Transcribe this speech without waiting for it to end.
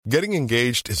Getting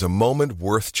engaged is a moment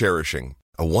worth cherishing.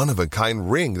 A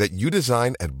one-of-a-kind ring that you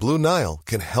design at Blue Nile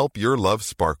can help your love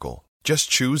sparkle. Just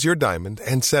choose your diamond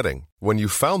and setting. When you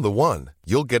found the one,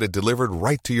 you'll get it delivered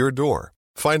right to your door.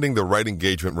 Finding the right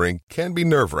engagement ring can be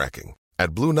nerve-wracking.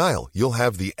 At Blue Nile, you'll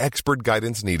have the expert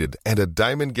guidance needed and a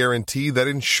diamond guarantee that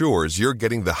ensures you're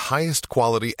getting the highest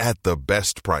quality at the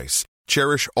best price.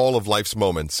 Cherish all of life's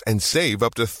moments and save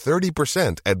up to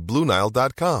 30% at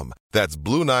BlueNile.com. That's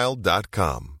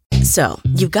BlueNile.com. So,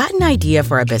 you've got an idea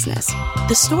for a business.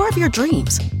 The store of your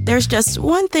dreams. There's just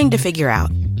one thing to figure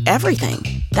out.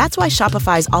 Everything. That's why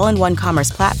Shopify's all-in-one commerce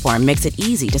platform makes it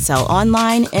easy to sell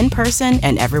online, in person,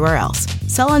 and everywhere else.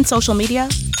 Sell on social media,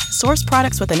 source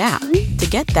products with an app to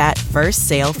get that first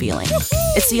sale feeling.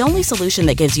 It's the only solution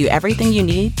that gives you everything you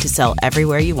need to sell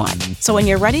everywhere you want. So when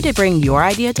you're ready to bring your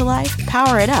idea to life,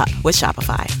 power it up with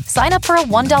Shopify. Sign up for a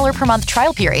 $1 per month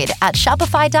trial period at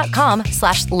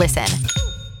shopify.com/listen.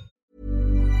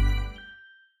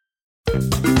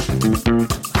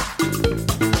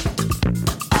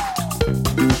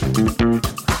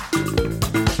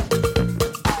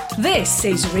 This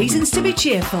is Reasons to be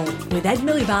Cheerful with Ed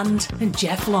Miliband and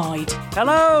Jeff Lloyd.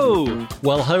 Hello!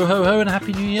 Well, ho, ho, ho, and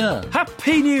Happy New Year.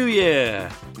 Happy New Year!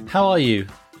 How are you?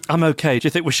 I'm okay. Do you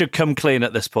think we should come clean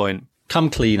at this point? Come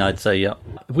clean, I'd say, yeah.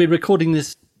 We're recording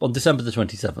this on December the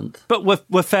 27th. But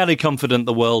we're fairly confident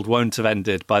the world won't have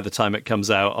ended by the time it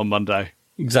comes out on Monday.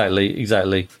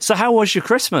 Exactly. So how was your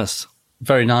Christmas?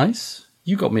 Very nice.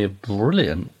 You got me a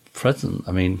brilliant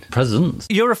presents.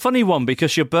 You're a funny one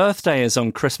because your birthday is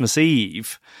on Christmas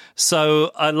Eve.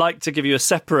 So I'd like to give you a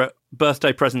separate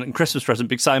birthday present and Christmas present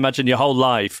because I imagine your whole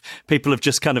life people have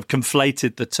just kind of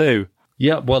conflated the two.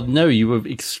 Yeah, well, no, you were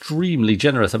extremely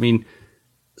generous. I mean,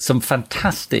 some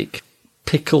fantastic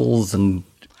pickles and...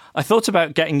 I thought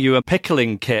about getting you a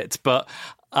pickling kit, but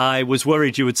I was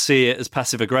worried you would see it as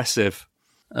passive-aggressive.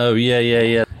 Oh,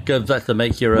 yeah. Go back to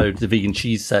make your own, the vegan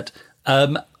cheese set.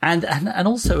 And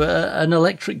also an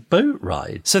electric boat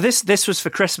ride. So this was for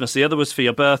Christmas. The other was for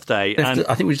your birthday. And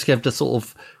I think we just have to sort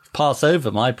of pass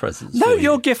over my presents. No,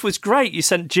 your gift was great. You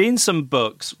sent Jean some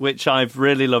books, which I've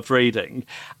really loved reading.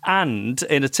 And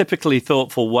in a typically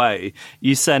thoughtful way,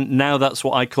 you sent Now That's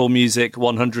What I Call Music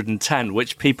 110,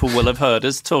 which people will have heard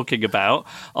us talking about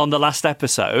on the last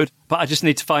episode. But I just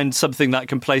need to find something that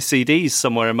can play CDs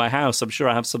somewhere in my house. I'm sure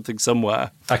I have something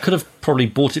somewhere. I could have probably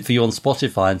bought it for you on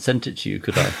Spotify and sent it to you,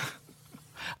 could I?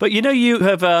 But you know, you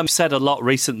have said a lot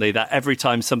recently that every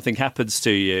time something happens to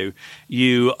you,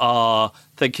 you are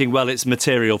thinking, well, it's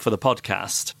material for the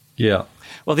podcast. Yeah.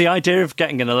 Well, the idea of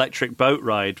getting an electric boat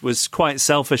ride was quite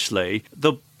selfishly,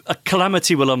 a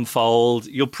calamity will unfold.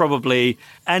 You'll probably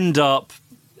end up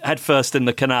headfirst in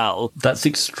the canal. That's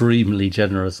extremely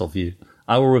generous of you.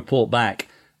 I will report back.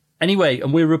 Anyway,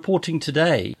 and we're reporting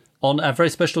today on our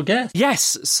very special guest.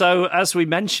 Yes. So as we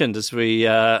mentioned, as we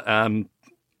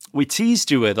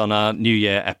teased you with on our New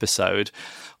Year episode,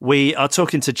 we are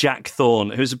talking to Jack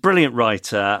Thorne, who's a brilliant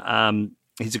writer.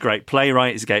 He's a great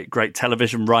playwright. He's a great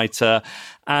television writer.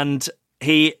 And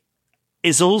he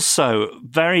is also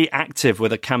very active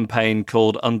with a campaign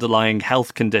called Underlying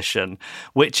Health Condition,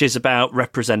 which is about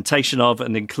representation of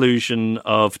and inclusion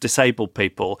of disabled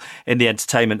people in the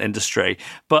entertainment industry.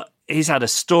 But he's had a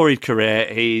storied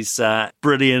career. He's a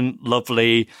brilliant,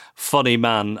 lovely, funny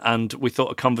man. And we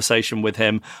thought a conversation with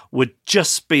him would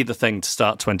just be the thing to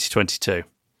start 2022.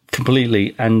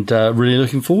 Completely. And really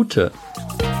looking forward to it.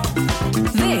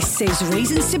 This is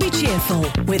Reasons to be Cheerful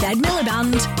with Ed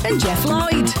Miliband and Jeff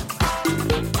Lloyd.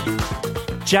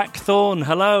 Jack Thorne,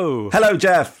 hello. Hello,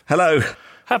 Jeff. Hello.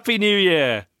 Happy New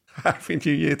Year. Happy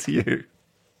New Year to you.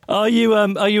 Are you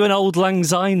an Auld Lang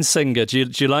Syne singer? Do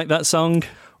you like that song?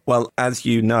 Well, as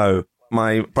you know,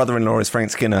 my brother-in-law is Frank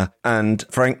Skinner, and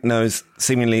Frank knows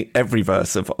seemingly every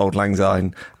verse of Auld Lang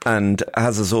Syne and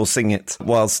has us all sing it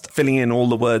whilst filling in all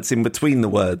the words in between the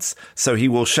words. So he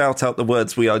will shout out the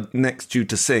words we are next due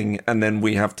to sing, and then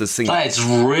we have to sing. That's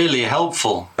really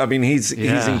helpful. I mean, he's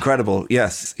incredible.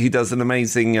 Yes, he does an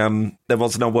amazing. There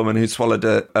wasn't a woman who swallowed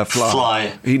a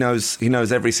fly. He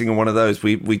knows every single one of those.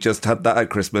 We just had that at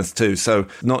Christmas too. So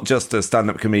not just a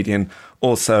stand-up comedian,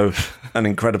 also an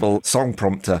incredible song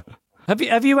prompter.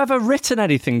 Have you ever written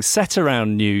anything set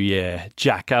around New Year,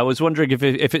 Jack? I was wondering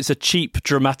if it's a cheap,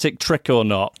 dramatic trick or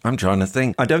not. I'm trying to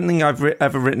think. I don't think I've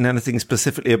ever written anything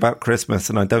specifically about Christmas,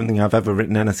 and I don't think I've ever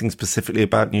written anything specifically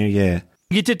about New Year.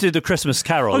 You did do the Christmas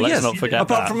Carol, let's not forget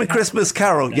apart from A Christmas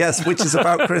Carol, yes, which is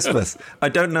about Christmas. I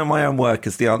don't know my own work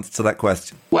is the answer to that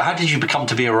question. Well, how did you become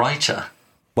to be a writer?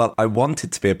 Well, I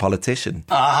wanted to be a politician.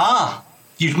 Aha!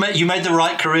 You made the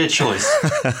right career choice.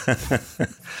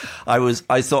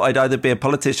 I thought I'd either be a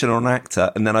politician or an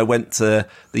actor, and then I went to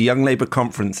the Young Labour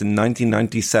conference in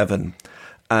 1997,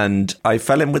 and I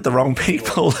fell in with the wrong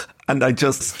people, and I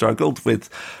just struggled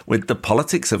with the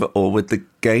politics of it all, with the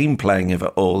game playing of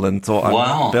it all, and thought I'm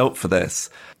not built for this.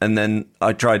 And then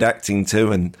I tried acting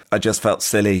too, and I just felt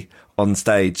silly on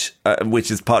stage,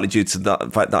 which is partly due to the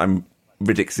fact that I'm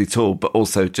ridiculously tall, but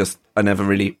also just I never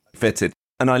really fitted.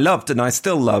 And I loved, and I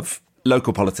still love,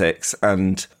 local politics.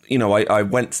 And, you know, I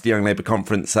went to the Young Labour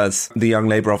conference as the Young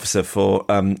Labour officer for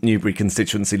Newbury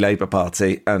Constituency Labour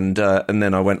Party. And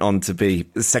then I went on to be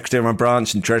the secretary of my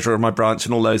branch and treasurer of my branch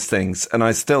and all those things. And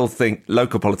I still think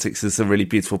local politics is a really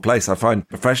beautiful place. I find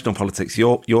professional politics,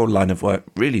 your line of work,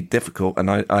 really difficult.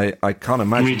 And I can't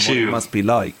imagine what it must be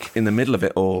like in the middle of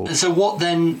it all. So what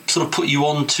then sort of put you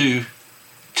on to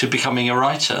becoming a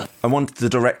writer? I wanted to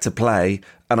direct a play,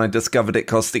 and I discovered it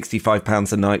cost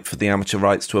 £65 a night for the amateur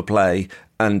rights to a play,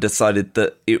 and decided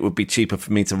that it would be cheaper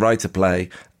for me to write a play.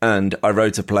 And I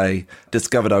wrote a play,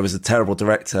 discovered I was a terrible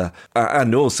director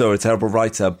and also a terrible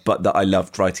writer, but that I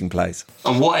loved writing plays.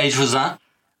 And what age was that?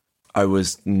 I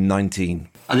was 19.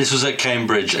 And this was at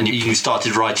Cambridge, and you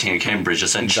started writing at Cambridge,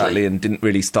 essentially. Exactly, and didn't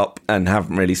really stop, and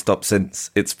haven't really stopped since.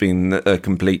 It's been a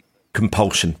complete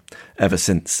compulsion ever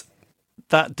since.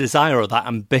 That desire or that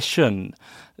ambition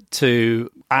to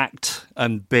act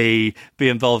and be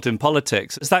involved in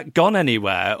politics, has that gone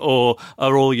anywhere, or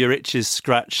are all your itches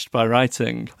scratched by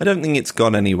writing? I don't think it's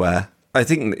gone anywhere. I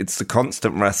think it's the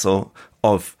constant wrestle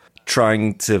of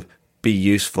trying to be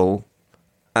useful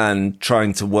and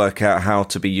trying to work out how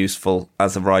to be useful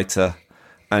as a writer,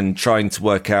 and trying to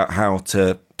work out how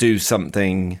to do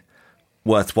something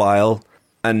worthwhile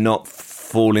and not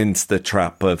fall into the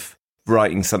trap of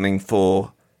writing something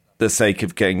for the sake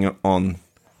of getting on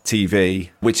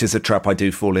TV, which is a trap I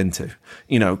do fall into,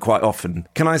 you know, quite often.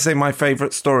 Can I say my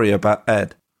favourite story about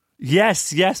Ed?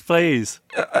 Yes, please.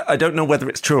 I don't know whether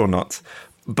it's true or not,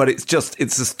 but it's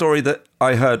a story that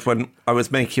I heard when I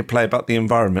was making a play about the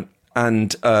environment,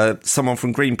 and someone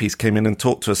from Greenpeace came in and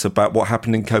talked to us about what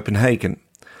happened in Copenhagen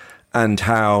and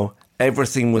how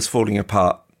everything was falling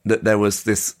apart, that there was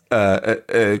this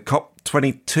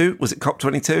COP22, was it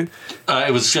COP22?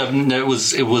 It was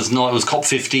not. It was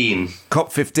COP15.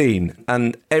 COP15,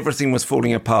 and everything was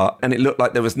falling apart, and it looked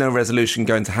like there was no resolution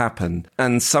going to happen.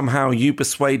 And somehow you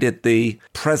persuaded the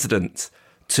president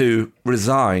to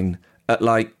resign at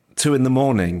like 2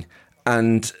 a.m,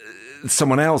 and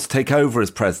someone else take over as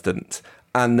president.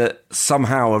 And that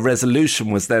somehow a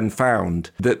resolution was then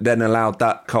found that then allowed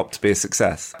that COP to be a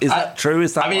success. Is that true?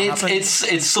 Is that? I mean,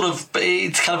 it's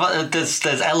kind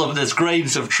of there's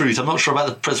grains of truth. I'm not sure about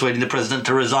the persuading the president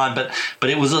to resign, but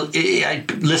it was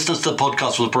listeners to the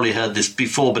podcast will have probably heard this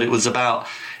before. But it was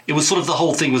sort of the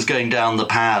whole thing was going down the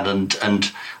pad,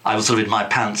 and I was sort of in my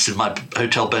pants in my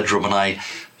hotel bedroom, and I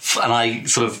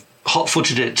sort of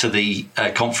hot-footed it to the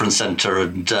conference centre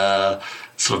and.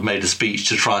 Sort of made a speech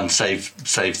to try and save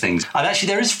things. And actually,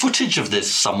 there is footage of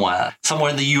this somewhere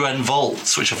in the UN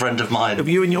vaults, which a friend of mine... Of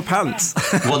you in your pants?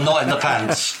 Well, not in the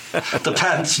pants. The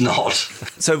pants, not.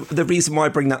 So the reason why I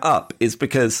bring that up is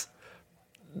because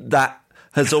that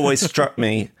has always struck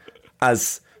me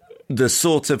as the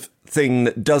sort of thing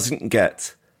that doesn't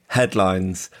get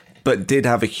headlines, but did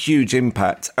have a huge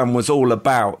impact and was all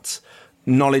about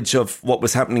knowledge of what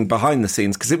was happening behind the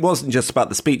scenes, because it wasn't just about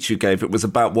the speech you gave, it was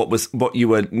about what you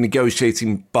were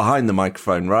negotiating behind the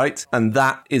microphone, right? And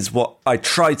that is what I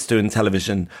try to do in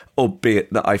television,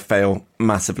 albeit that I fail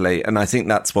massively. And I think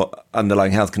that's what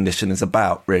Underlying Health Condition is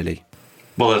about, really.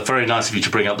 Well, it's very nice of you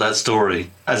to bring up that story.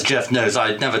 As Jeff knows,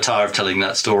 I never tire of telling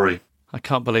that story. I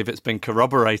can't believe it's been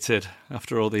corroborated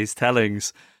after all these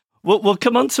tellings. We'll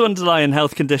come on to Underlying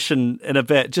Health Condition in a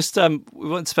bit. Just we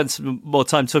want to spend some more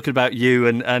time talking about you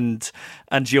and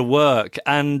your work.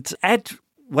 And Ed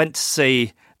went to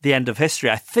see The End of History,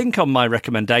 I think on my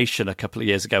recommendation a couple of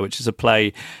years ago, which is a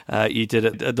play you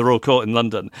did at the Royal Court in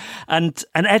London. And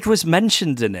Ed was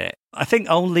mentioned in it, I think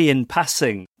only in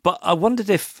passing. But I wondered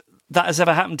if that has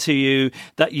ever happened to you,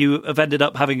 that you have ended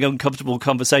up having uncomfortable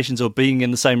conversations or being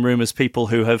in the same room as people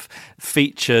who have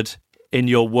featured in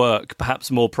your work,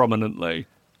 perhaps more prominently?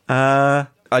 I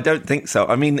don't think so.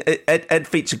 I mean, Ed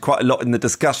featured quite a lot in the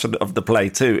discussion of the play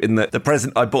too. In the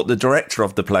present, I bought the director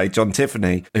of the play, John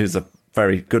Tiffany, who's a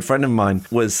very good friend of mine,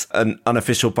 was an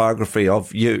unofficial biography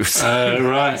of you.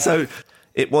 Right. So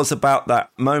it was about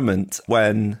that moment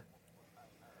when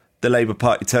the Labour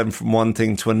Party turned from one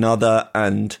thing to another,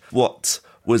 and what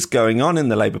was going on in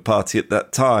the Labour Party at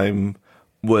that time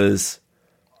was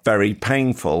very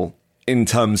painful in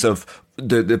terms of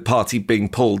the party being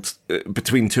pulled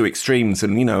between two extremes.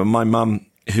 And, my mum,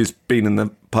 who's been in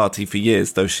the party for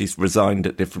years, though she's resigned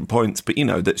at different points, but,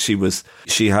 that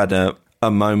she had a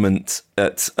moment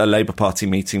at a Labour Party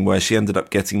meeting where she ended up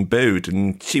getting booed,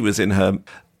 and she was in her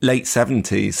late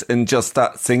 70s, and just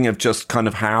that thing of just kind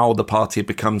of how the party had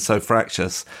become so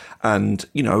fractious. And,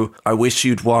 I wish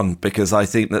you'd won, because I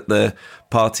think that the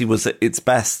party was at its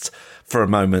best for a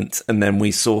moment, and then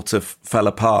we sort of fell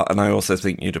apart. And I also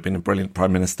think you'd have been a brilliant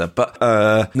Prime Minister. But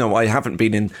no, I haven't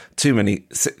been in too many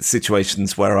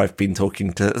situations where I've been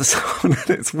talking to someone, and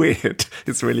it's weird.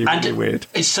 It's really, really weird.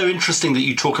 It's so interesting that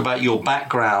you talk about your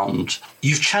background.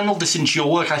 You've channeled this into your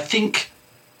work. I think,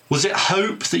 was it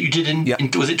Hope that you did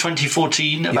was it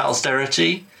 2014 about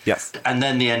austerity? Yes. And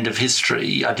then The End of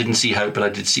History. I didn't see Hope, but I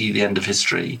did see The End of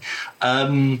History,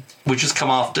 which has come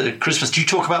after Christmas. Do you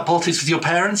talk about politics with your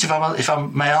parents, if I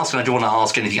may ask? And I don't want to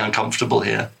ask anything uncomfortable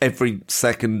here. Every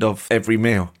second of every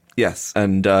meal. Yes.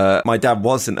 And my dad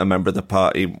wasn't a member of the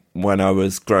party when I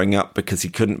was growing up, because he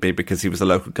couldn't be, because he was a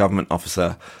local government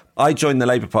officer. I joined the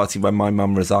Labour Party when my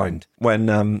mum resigned.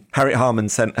 When Harriet Harman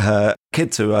sent her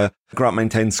kid to a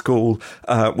grant-maintained school,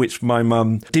 which my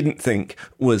mum didn't think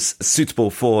was suitable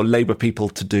for Labour people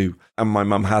to do. And my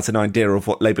mum has an idea of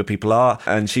what Labour people are,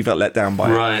 and she felt let down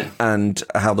by it, and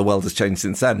how the world has changed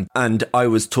since then. And I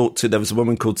was taught to, there was a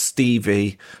woman called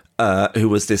Stevie, who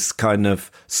was this kind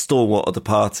of stalwart of the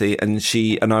party,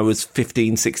 and I was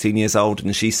 15, 16 years old,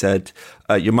 and she said,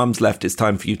 your mum's left, it's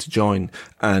time for you to join,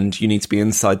 and you need to be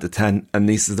inside the tent, and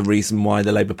this is the reason why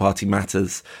the Labour Party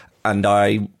matters. And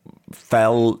I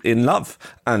fell in love,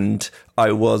 and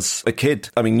I was a kid.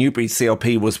 I mean, Newbury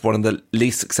CLP was one of the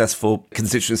least successful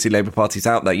constituency Labour parties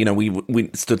out there. We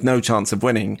stood no chance of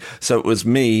winning. So it was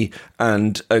me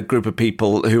and a group of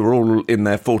people who were all in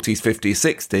their 40s, 50s,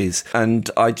 60s. And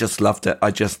I just loved it.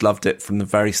 I just loved it from the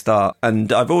very start.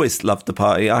 And I've always loved the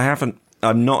party.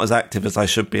 I'm not as active as I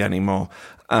should be anymore.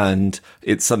 And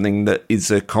it's something that is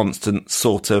a constant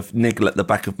sort of niggle at the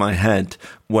back of my head.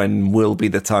 When will be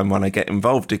the time when I get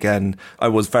involved again? I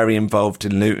was very involved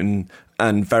in Luton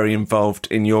and very involved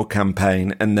in your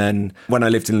campaign. And then when I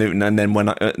lived in Luton, and then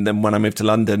when I moved to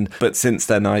London. But since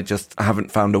then, I just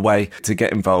haven't found a way to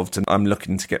get involved. And I'm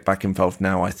looking to get back involved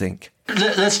now, I think.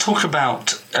 Let's talk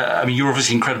about, you're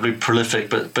obviously incredibly prolific,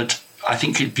 but I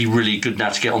think it'd be really good now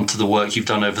to get onto the work you've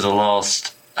done over the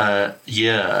last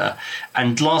year.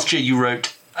 And last year you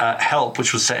wrote Help,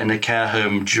 which was set in a care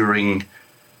home during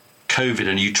COVID,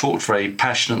 and you talked very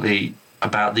passionately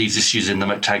about these issues in the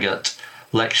McTaggart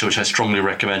lecture, which I strongly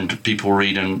recommend people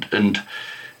read, and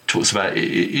talks about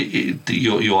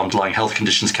your underlying health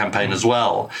conditions campaign as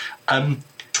well.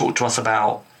 Talk to us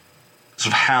about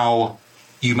sort of how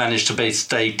you managed to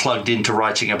stay plugged into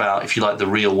writing about, if you like, the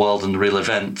real world and the real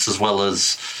events, as well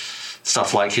as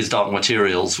stuff like His Dark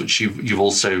Materials, which you've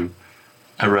also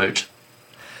wrote.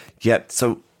 Yeah,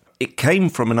 so it came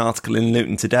from an article in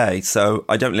Luton Today. So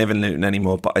I don't live in Luton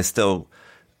anymore, but I still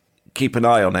keep an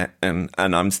eye on it, and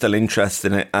I'm still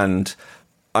interested in it. And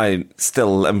I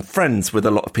still am friends with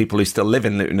a lot of people who still live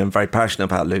in Luton and very passionate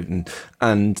about Luton.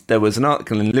 And there was an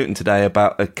article in Luton Today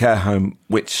about a care home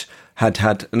which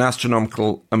had an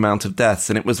astronomical amount of deaths,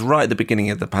 and it was right at the beginning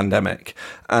of the pandemic.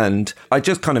 And I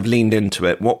just kind of leaned into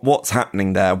it. What's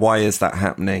happening there? Why is that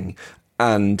happening?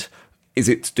 And is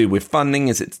it to do with funding?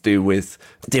 Is it to do with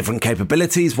different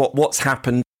capabilities? What's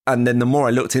happened? And then the more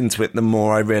I looked into it, the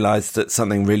more I realised that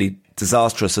something really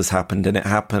disastrous has happened, and it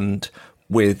happened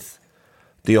with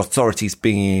the authorities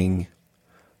being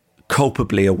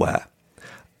culpably aware,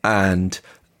 and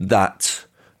that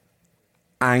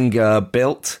anger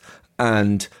built.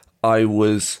 And I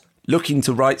was looking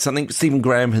to write something. Stephen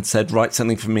Graham had said, write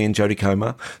something for me and Jodie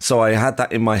Comer. So I had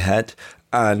that in my head.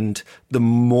 And the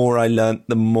more I learnt,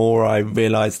 the more I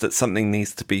realised that something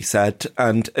needs to be said.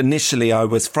 And initially I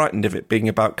was frightened of it being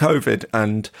about COVID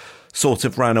and sort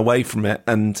of ran away from it.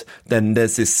 And then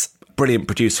there's this brilliant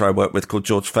producer I work with called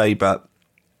George Faber.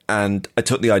 And I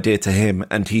took the idea to him,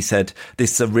 and he said,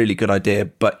 this is a really good idea,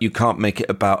 but you can't make it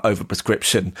about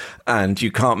overprescription, and you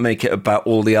can't make it about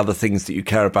all the other things that you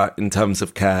care about in terms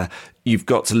of care. You've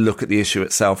got to look at the issue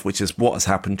itself, which is what has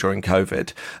happened during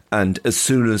COVID. And as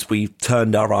soon as we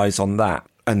turned our eyes on that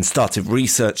and started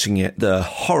researching it, the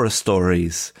horror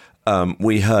stories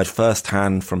we heard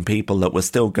firsthand from people that were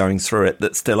still going through it,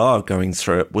 that still are going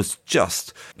through it, was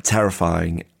just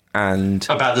terrifying. And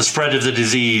about the spread of the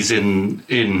disease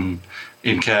in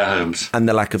care homes, and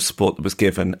the lack of support that was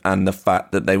given, and the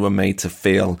fact that they were made to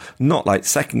feel not like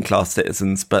second-class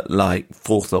citizens, but like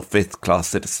fourth or fifth-class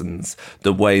citizens.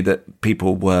 The way that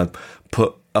people were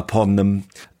put upon them,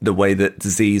 the way that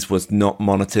disease was not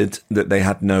monitored, that they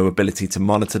had no ability to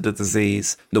monitor the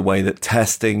disease, the way that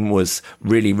testing was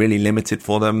really, really limited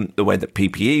for them, the way that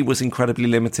PPE was incredibly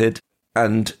limited.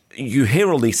 And you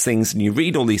hear all these things and you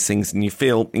read all these things and you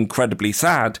feel incredibly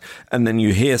sad. And then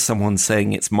you hear someone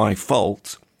saying it's my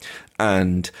fault.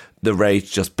 And the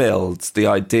rage just builds. The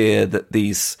idea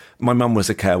that my mum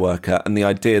was a care worker, and the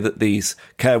idea that these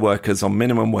care workers on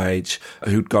minimum wage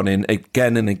who'd gone in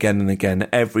again and again and again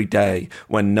every day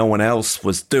when no one else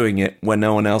was doing it, when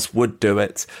no one else would do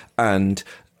it, and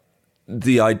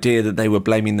the idea that they were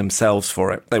blaming themselves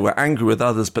for it. They were angry with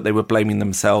others, but they were blaming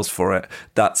themselves for it.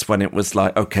 That's when it was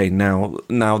like, okay, now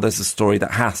there's a story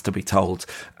that has to be told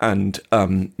and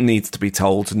needs to be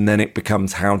told. And then it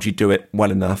becomes, how do you do it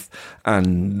well enough?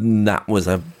 And that was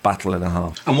a battle and a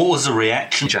half. And what was the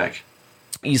reaction, Jack?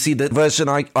 You see, the version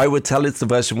I would tell is the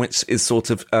version which is sort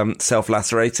of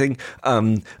self-lacerating.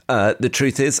 The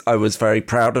truth is, I was very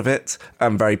proud of it.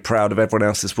 I'm very proud of everyone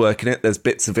else's work in it. There's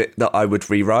bits of it that I would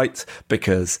rewrite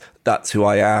because that's who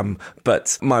I am.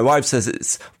 But my wife says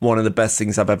it's one of the best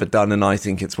things I've ever done, and I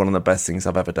think it's one of the best things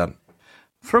I've ever done.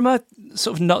 From a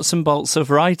sort of nuts and bolts of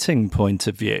writing point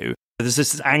of view, there's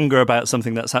this anger about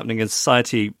something that's happening in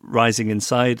society rising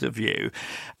inside of you.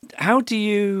 How do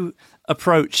you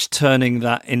approach turning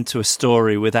that into a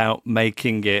story without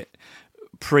making it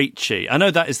preachy? I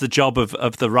know that is the job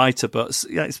of the writer, but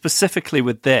specifically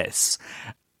with this,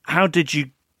 how did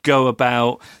you go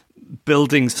about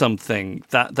building something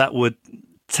that would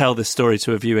tell this story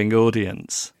to a viewing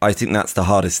audience? I think that's the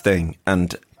hardest thing.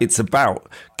 And it's about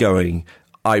going,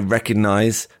 I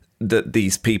recognise that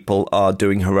these people are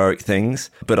doing heroic things,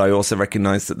 but I also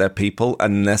recognise that they're people.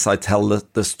 And unless I tell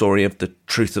the story of the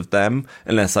truth of them,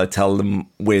 unless I tell them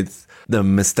with the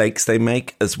mistakes they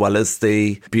make as well as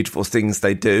the beautiful things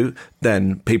they do,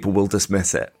 then people will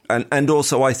dismiss it. And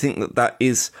also I think that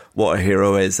is what a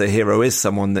hero is. A hero is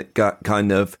someone that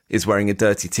kind of is wearing a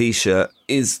dirty T-shirt,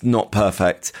 is not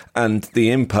perfect, and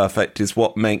the imperfect is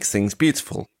what makes things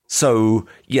beautiful. So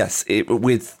yes,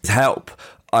 with help,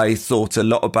 I thought a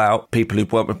lot about people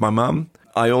who'd worked with my mum.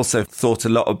 I also thought a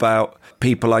lot about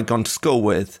people I'd gone to school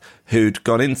with who'd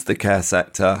gone into the care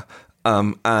sector,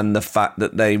 and the fact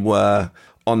that they were,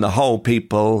 on the whole,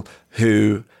 people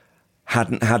who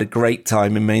hadn't had a great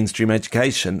time in mainstream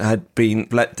education, had been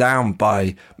let down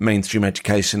by mainstream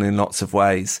education in lots of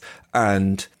ways,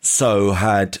 and so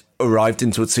had arrived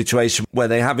into a situation where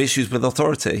they have issues with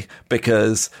authority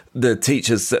because the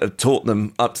teachers that had taught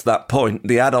them up to that point,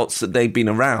 the adults that they'd been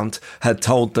around, had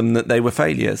told them that they were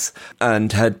failures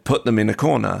and had put them in a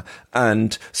corner.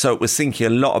 And so it was thinking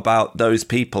a lot about those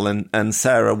people, and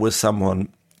Sarah was someone,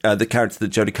 the character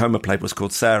that Jodie Comer played was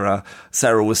called Sarah.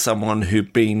 Sarah was someone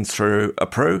who'd been through a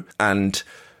PRU and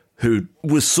who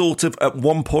was sort of, at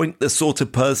one point, the sort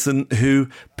of person who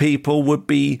people would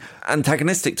be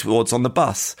antagonistic towards on the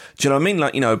bus. Do you know what I mean?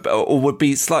 Like, you know, or would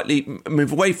be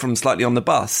move away from slightly on the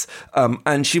bus.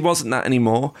 And she wasn't that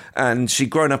anymore. And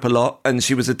she'd grown up a lot and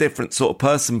she was a different sort of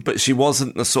person, but she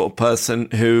wasn't the sort of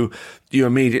person who you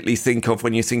immediately think of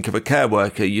when you think of a care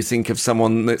worker. You think of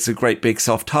someone that's a great big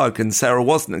soft hug, and Sarah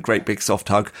wasn't a great big soft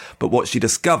hug. But what she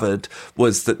discovered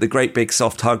was that the great big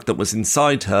soft hug that was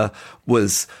inside her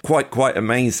was quite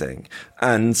amazing.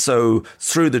 And so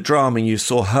through the drama, you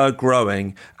saw her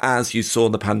growing as you saw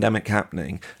the pandemic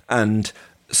happening. And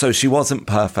so she wasn't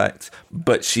perfect,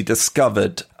 but she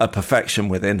discovered a perfection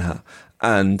within her.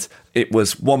 And it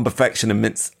was one perfection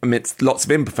amidst lots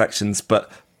of imperfections, but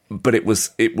it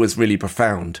was really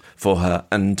profound for her.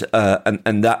 And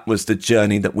that was the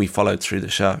journey that we followed through the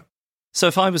show. So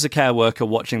if I was a care worker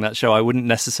watching that show, I wouldn't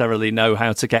necessarily know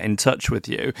how to get in touch with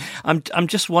you. I'm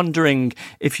just wondering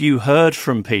if you heard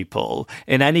from people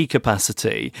in any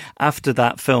capacity after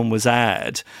that film was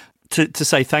aired to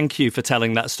say thank you for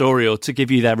telling that story, or to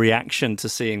give you their reaction to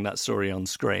seeing that story on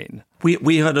screen.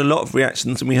 We heard a lot of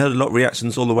reactions, and we heard a lot of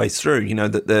reactions all the way through. You know,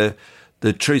 that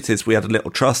the truth is we had a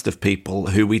little trust of people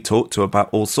who we talked to about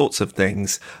all sorts of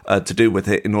things to do with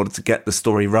it in order to get the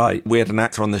story right. We had an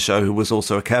actor on the show who was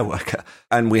also a care worker,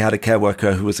 and we had a care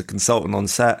worker who was a consultant on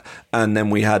set, and then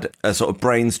we had a sort of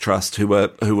brains trust who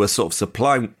were sort of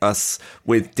supplying us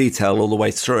with detail all the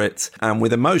way through it, and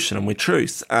with emotion and with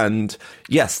truth. And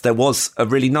yes, there was a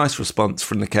really nice response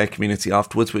from the care community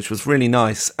afterwards, which was really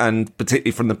nice, and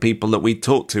particularly from the people that we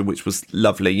talked to, which was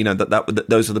lovely. You know, that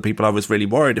those are the people I was really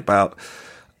worried about.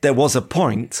 There was a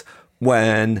point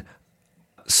when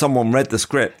someone read the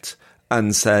script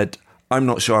and said, I'm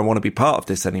not sure I want to be part of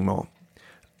this anymore.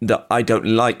 That I don't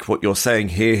like what you're saying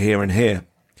here, here, and here.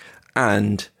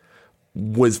 And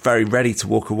was very ready to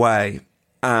walk away.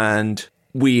 And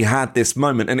we had this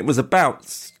moment, and it was about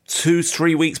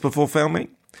 2-3 weeks before filming,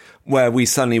 where we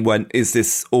suddenly went, is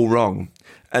this all wrong?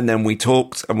 And then we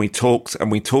talked and we talked and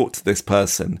we talked to this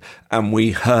person, and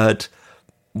we heard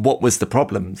what was the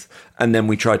problems, and then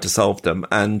we tried to solve them.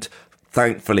 And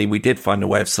thankfully, we did find a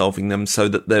way of solving them so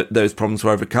that those problems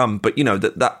were overcome. But, you know,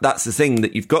 that's the thing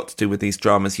that you've got to do with these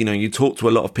dramas. You know, you talk to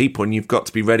a lot of people and you've got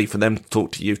to be ready for them to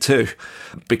talk to you too.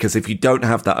 Because if you don't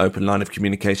have that open line of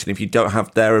communication, if you don't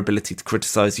have their ability to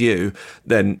criticise you,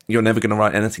 then you're never going to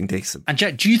write anything decent. And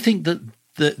Jack, do you think that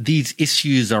these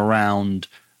issues around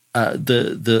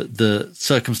the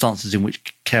circumstances in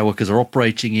which care workers are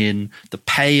operating in, the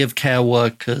pay of care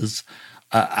workers,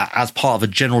 as part of a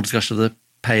general discussion of the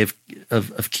pay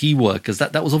of key workers,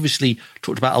 that was obviously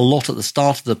talked about a lot at the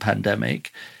start of the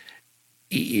pandemic.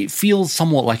 It feels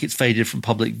somewhat like it's faded from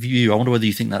public view. I wonder whether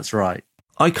you think that's right.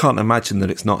 I can't imagine that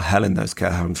it's not hell in those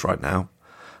care homes right now.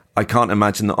 I can't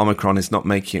imagine that Omicron is not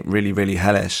making it really, really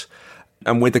hellish.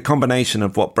 And with the combination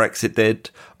of what Brexit did,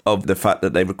 of the fact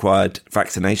that they required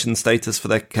vaccination status for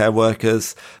their care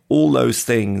workers, all those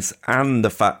things, and the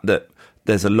fact that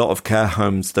there's a lot of care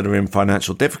homes that are in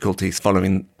financial difficulties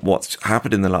following what's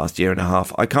happened in the last year and a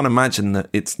half, I can't imagine that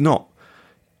it's not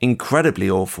incredibly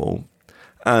awful.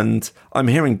 And I'm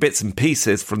hearing bits and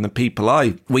pieces from the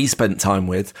people we spent time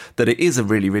with that it is a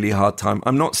really, really hard time.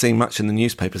 I'm not seeing much in the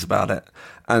newspapers about it.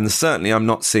 And certainly I'm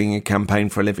not seeing a campaign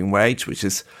for a living wage, which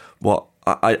is what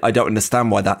I don't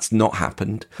understand why that's not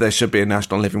happened. There should be a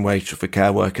national living wage for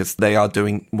care workers. They are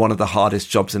doing one of the hardest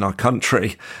jobs in our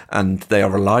country, and they are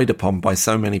relied upon by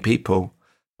so many people.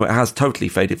 It has totally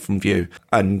faded from view.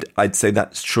 And I'd say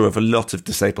that's true of a lot of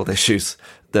disabled issues,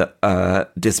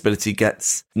 that disability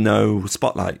gets no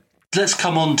spotlight. Let's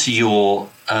come on to your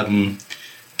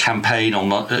campaign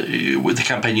with the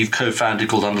campaign you've co-founded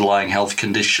called Underlying Health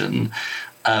Condition.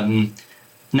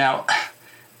 Now,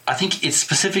 I think it's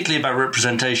specifically about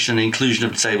representation and inclusion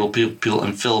of disabled people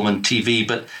in film and TV,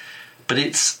 but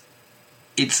it's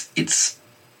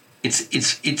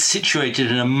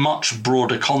situated in a much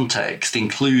broader context,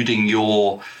 including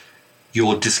your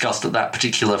disgust at that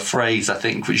particular phrase, I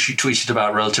think, which you tweeted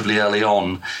about relatively early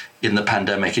on in the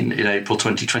pandemic in April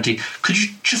 2020. Could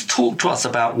you just talk to us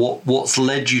about what's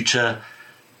led you to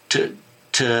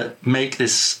make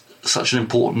this such an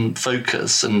important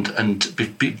focus, and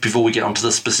before we get onto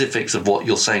the specifics of what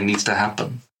you're saying needs to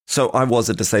happen? So I was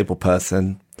a disabled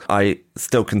person. I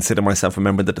still consider myself a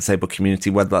member of the disabled community.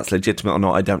 Whether that's legitimate or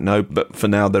not, I don't know. But for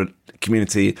now, the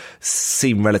community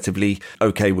seem relatively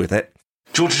okay with it.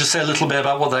 Do you want to just say a little bit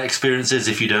about what that experience is,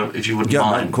 if you wouldn't mind?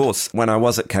 Yeah, of course. When I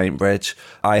was at Cambridge,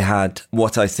 I had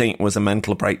what I think was a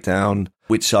mental breakdown,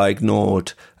 which I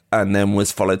ignored, and then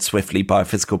was followed swiftly by a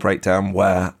physical breakdown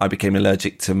where I became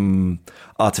allergic to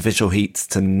artificial heat,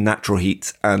 to natural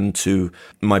heat, and to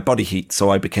my body heat.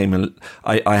 So I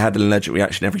had an allergic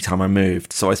reaction every time I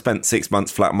moved. So I spent 6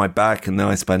 months flat on my back, and then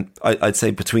I spent, I'd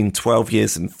say, between 12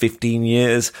 years and 15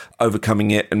 years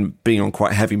overcoming it and being on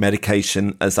quite heavy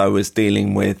medication as I was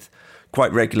dealing with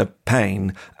quite regular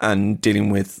pain and dealing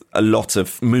with a lot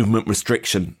of movement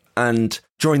restriction. And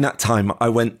during that time, I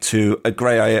went to a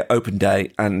Grey Eye Open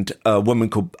Day, and a woman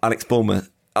called Alex Bulmer,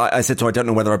 I said to her, I don't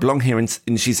know whether I belong here. And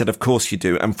she said, of course you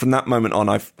do. And from that moment on,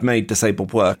 I've made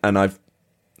disabled work, and I've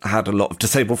had a lot of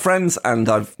disabled friends, and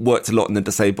I've worked a lot in the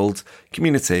disabled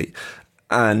community.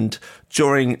 And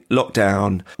during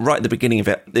lockdown, right at the beginning of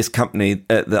it, this company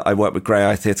that I worked with, Grey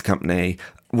Eye Theatre Company,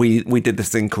 we did this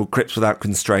thing called Crips Without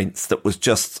Constraints that was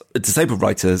just disabled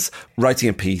writers writing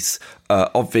a piece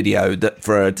of video that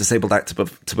for a disabled actor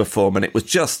to perform, and it was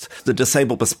just the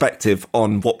disabled perspective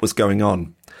on what was going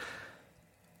on.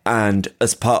 And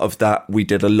as part of that, we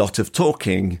did a lot of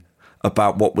talking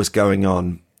about what was going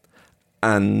on.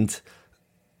 And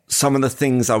some of the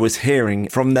things I was hearing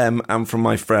from them and from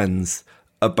my friends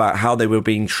about how they were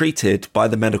being treated by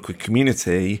the medical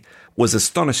community was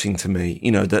astonishing to me.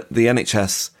 You know, that the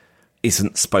NHS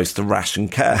isn't supposed to ration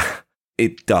care.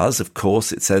 It does, of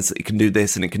course. It says it can do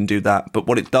this and it can do that. But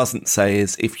what it doesn't say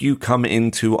is if you come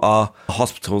into our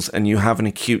hospitals and you have an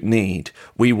acute need,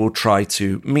 we will try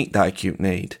to meet that acute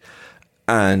need.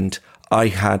 And I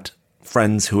had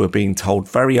friends who were being told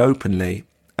very openly,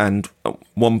 and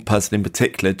one person in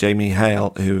particular, Jamie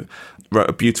Hale, who wrote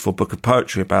a beautiful book of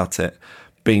poetry about it,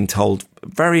 being told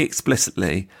very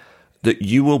explicitly that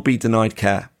you will be denied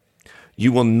care.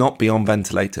 You will not be on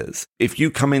ventilators. If you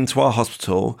come into our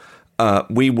hospital,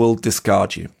 we will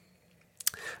discard you.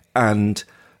 And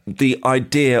the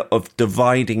idea of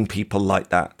dividing people like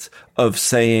that, of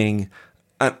saying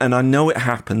And I know it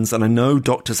happens, and I know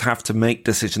doctors have to make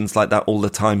decisions like that all the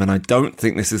time, and I don't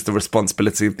think this is the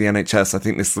responsibility of the NHS. I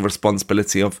think this is the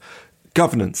responsibility of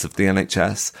governance of the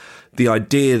NHS. The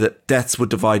idea that deaths were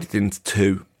divided into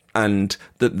two, and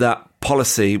that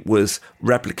policy was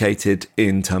replicated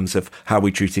in terms of how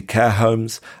we treated care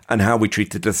homes and how we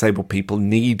treated disabled people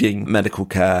needing medical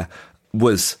care,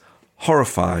 was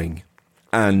horrifying.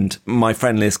 And my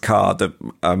friend Liz Carr,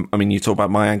 you talk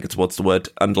about my anger towards the word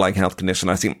underlying health condition.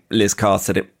 I think Liz Carr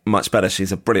said it much better.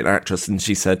 She's a brilliant actress. And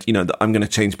she said, that I'm going to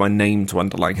change my name to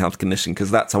underlying health condition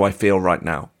because that's how I feel right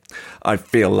now. I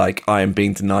feel like I am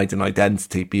being denied an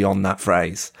identity beyond that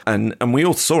phrase. And we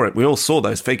all saw it. We all saw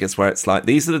those figures where it's like,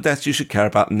 these are the deaths you should care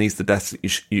about and these are the deaths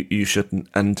that you shouldn't.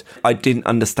 And I didn't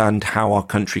understand how our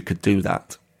country could do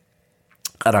that.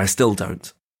 And I still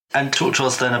don't. And talk to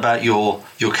us then about your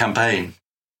campaign.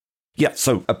 Yeah,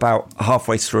 so about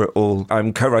halfway through it all,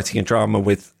 I'm co-writing a drama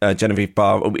with Genevieve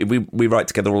Barr. We write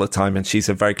together all the time, and she's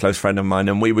a very close friend of mine,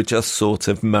 and we were just sort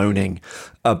of moaning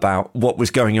about what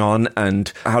was going on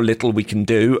and how little we can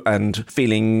do, and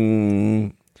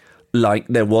feeling like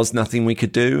there was nothing we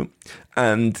could do.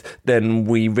 And then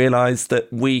we realised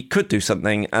that we could do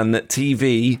something, and that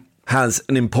TV has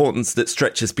an importance that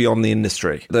stretches beyond the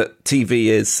industry. That TV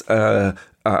is...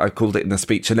 I called it in the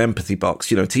speech an empathy box.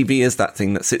 TV is that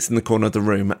thing that sits in the corner of the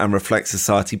room and reflects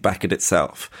society back at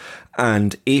itself.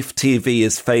 And if TV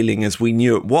is failing, as we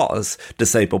knew it was,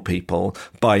 disabled people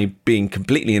by being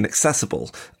completely inaccessible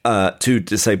to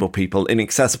disabled people,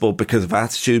 inaccessible because of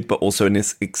attitude, but also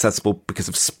inaccessible because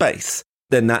of space,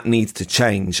 then that needs to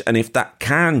change. And if that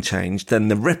can change, then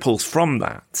the ripples from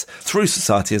that through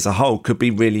society as a whole could be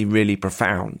really, really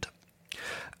profound.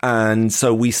 And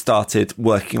so we started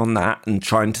working on that and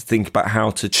trying to think about how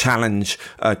to challenge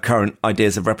current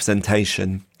ideas of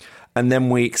representation. And then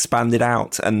we expanded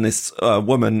out. And this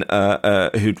woman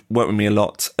who'd worked with me a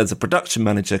lot as a production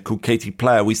manager called Katie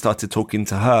Player, we started talking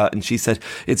to her. And she said,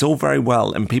 it's all very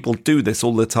well. And people do this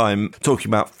all the time,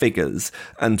 talking about figures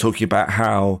and talking about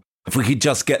how if we could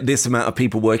just get this amount of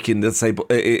people working in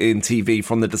TV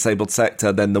from the disabled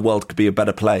sector, then the world could be a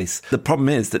better place. The problem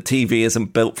is that TV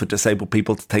isn't built for disabled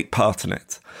people to take part in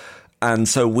it. And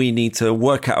so we need to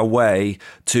work out a way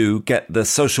to get the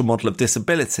social model of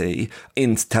disability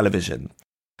into television.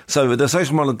 So the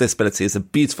social model of disability is a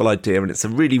beautiful idea, and it's a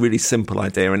really, really simple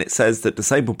idea. And it says that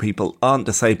disabled people aren't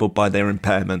disabled by their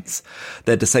impairments.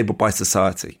 They're disabled by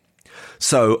society.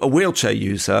 So a wheelchair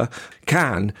user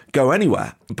can go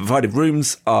anywhere, provided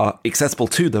rooms are accessible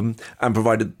to them, and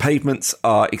provided pavements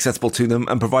are accessible to them,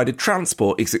 and provided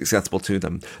transport is accessible to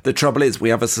them. The trouble is we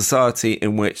have a society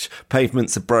in which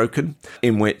pavements are broken,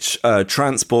 in which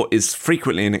transport is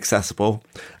frequently inaccessible,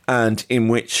 and in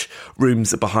which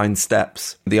rooms are behind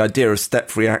steps. The idea of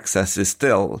step-free access is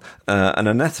still an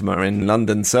anathema in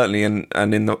London, certainly,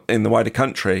 and in the wider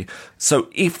country. So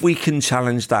if we can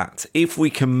challenge that, if we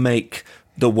can make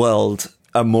the world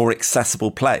a more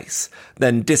accessible place,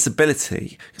 then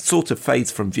disability sort of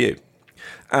fades from view.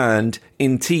 And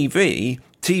in TV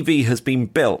has been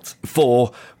built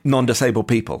for non-disabled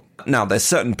people. Now, there's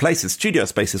certain places, studio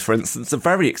spaces, for instance, are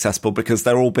very accessible because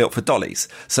they're all built for dollies.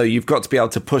 So you've got to be able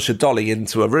to push a dolly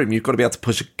into a room. You've got to be able to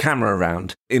push a camera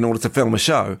around in order to film a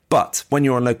show. But when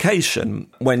you're on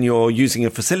location, when you're using a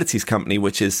facilities company,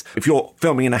 which is, if you're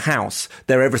filming in a house,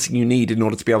 they're everything you need in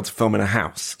order to be able to film in a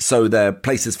house. So they're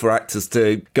places for actors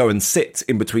to go and sit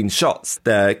in between shots.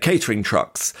 They're catering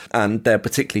trucks, and they're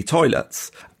particularly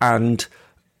toilets. And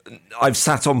I've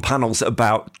sat on panels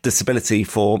about disability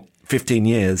for 15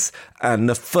 years, and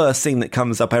the first thing that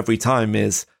comes up every time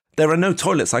is there are no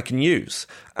toilets I can use.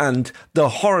 And the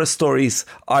horror stories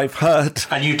I've heard...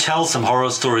 And you tell some horror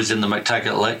stories in the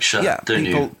McTaggart lecture, don't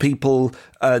you? People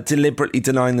deliberately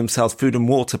denying themselves food and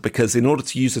water because in order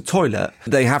to use a toilet,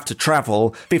 they have to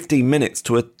travel 15 minutes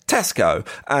to a Tesco.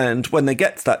 And when they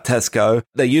get to that Tesco,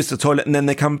 they use the toilet and then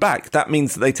they come back. That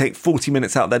means that they take 40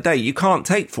 minutes out of their day. You can't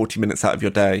take 40 minutes out of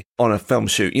your day on a film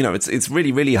shoot. It's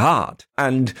really, really hard.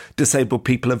 And disabled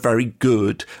people are very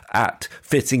good at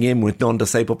fitting in with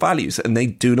non-disabled values, and they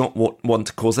do not want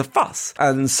to cause a fuss.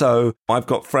 And so I've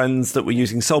got friends that were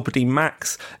using Solpadeine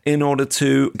Max in order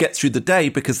to get through the day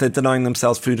because they're denying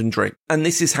themselves food and drink. And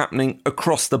this is happening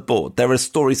across the board. There are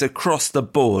stories across the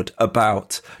board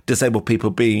about disabled people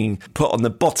being put on the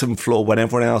bottom floor when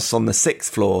everyone else on the 6th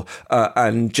floor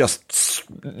and just,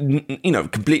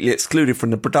 completely excluded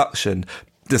from the production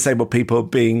disabled people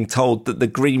being told that the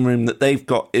green room that they've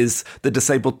got is the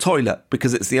disabled toilet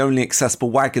because it's the only accessible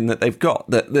wagon that they've got,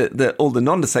 that all the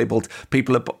non-disabled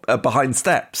people are behind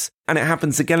steps. And it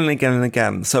happens again and again and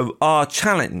again. So our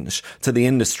challenge to the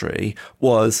industry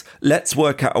was, let's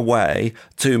work out a way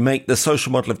to make the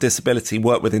social model of disability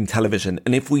work within television.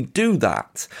 And if we do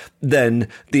that, then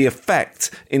the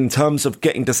effect in terms of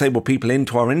getting disabled people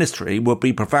into our industry will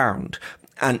be profound.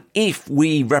 And if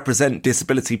we represent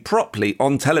disability properly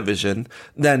on television,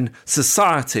 then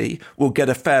society will get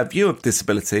a fair view of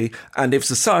disability. And if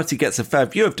society gets a fair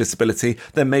view of disability,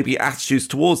 then maybe attitudes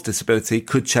towards disability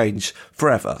could change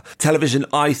forever. Television,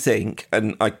 I think,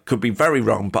 and I could be very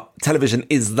wrong, but television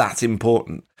is that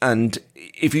important. And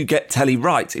if you get telly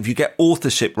right, if you get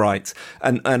authorship right,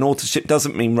 and authorship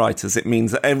doesn't mean writers, it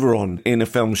means that everyone in a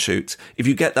film shoot, if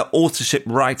you get that authorship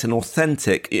right and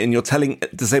authentic, and you're telling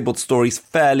disabled stories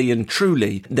fairly and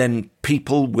truly, then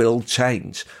people will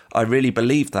change. I really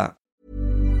believe that.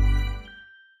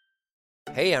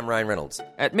 Hey, I'm Ryan Reynolds.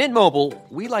 At Mint Mobile,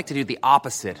 we like to do the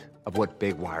opposite of what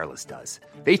Big Wireless does.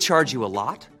 They charge you a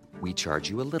lot. We charge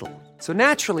you a little. So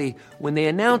naturally, when they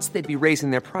announced they'd be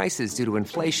raising their prices due to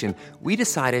inflation, we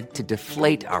decided to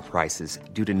deflate our prices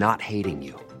due to not hating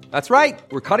you. That's right.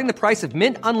 We're cutting the price of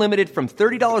Mint Unlimited from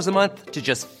 $30 a month to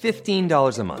just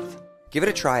 $15 a month. Give it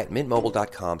a try at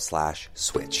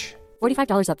mintmobile.com/switch.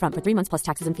 $45 up front for 3 months plus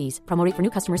taxes and fees. Promo rate for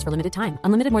new customers for limited time.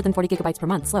 Unlimited more than 40 gigabytes per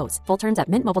month. Slows full terms at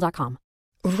mintmobile.com.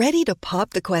 Ready to pop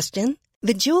the question?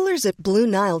 The jewelers at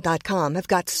BlueNile.com have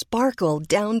got sparkle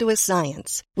down to a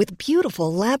science with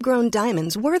beautiful lab-grown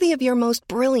diamonds worthy of your most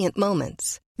brilliant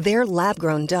moments. Their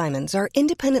lab-grown diamonds are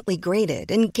independently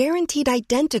graded and guaranteed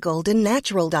identical to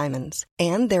natural diamonds,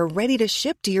 and they're ready to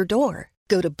ship to your door.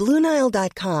 Go to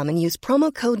BlueNile.com and use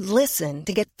promo code LISTEN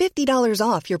to get $50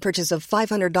 off your purchase of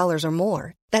 $500 or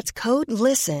more. That's code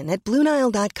LISTEN at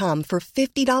BlueNile.com for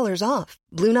 $50 off.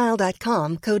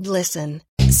 BlueNile.com, code LISTEN.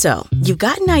 So, you've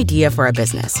got an idea for a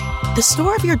business. The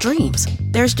store of your dreams.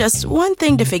 There's just one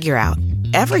thing to figure out.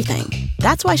 Everything.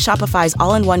 That's why Shopify's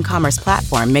all-in-one commerce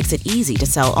platform makes it easy to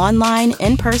sell online,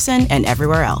 in person, and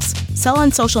everywhere else. Sell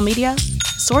on social media,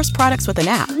 source products with an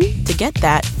app to get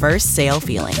that first sale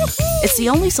feeling. It's the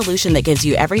only solution that gives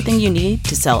you everything you need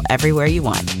to sell everywhere you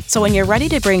want. So when you're ready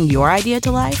to bring your idea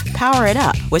to life, power it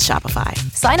up with Shopify.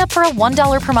 Sign up for a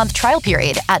 $1 per month trial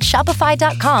period at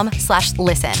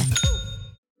shopify.com/listen.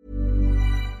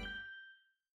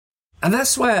 And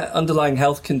that's where underlying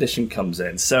health condition comes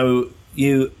in. So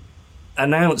you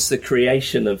announced the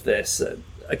creation of this,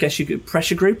 I guess you could,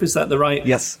 pressure group, is that the right?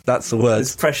 Yes, that's the word.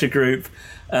 This pressure group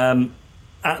at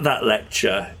that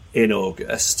lecture in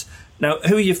August. Now,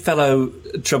 who are your fellow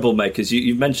troublemakers?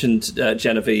 You've mentioned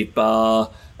Genevieve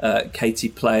Barr, Katie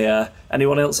Player.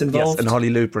 Anyone else involved? Yes, and Holly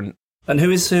Lubrant. And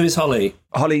who is Holly?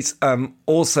 Holly's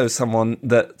also someone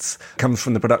that comes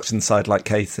from the production side like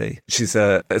Katie. She's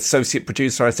an associate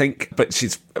producer, I think, but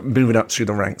she's moving up through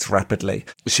the ranks rapidly.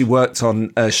 She worked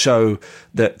on a show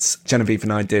that Genevieve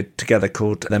and I did together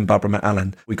called Then Barbara Met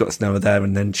Alan. We got to know her there,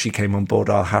 and then she came on board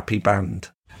our happy band.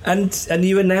 And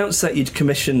you announced that you'd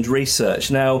commissioned research.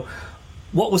 Now,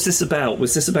 what was this about?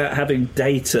 Was this about having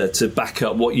data to back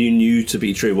up what you knew to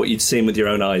be true, what you'd seen with your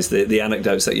own eyes, the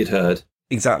anecdotes that you'd heard?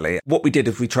 Exactly. What we did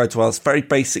is we tried to ask very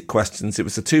basic questions. It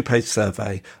was a 2-page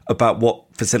survey about what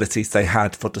facilities they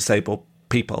had for disabled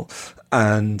people.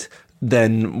 And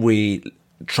then we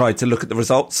tried to look at the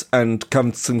results and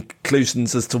come to some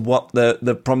conclusions as to what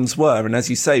the problems were. And as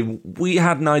you say, we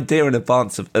had an idea in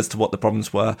advance as to what the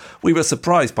problems were. We were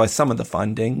surprised by some of the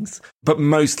findings, but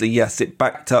mostly, yes, it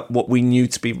backed up what we knew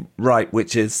to be right,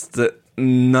 which is that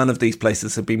none of these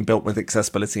places have been built with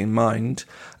accessibility in mind.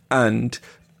 And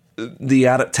the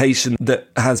adaptation that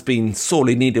has been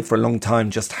sorely needed for a long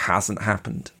time just hasn't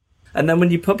happened. And then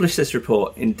when you published this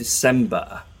report in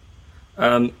December,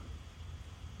 do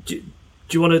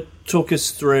you want to talk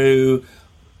us through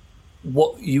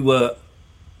what you were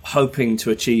hoping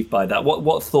to achieve by that?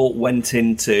 What thought went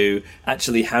into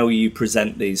actually how you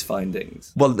present these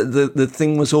findings? Well, the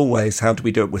thing was always, how do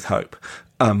we do it with hope?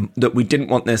 That we didn't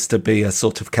want this to be a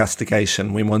sort of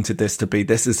castigation. We wanted this to be,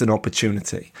 this is an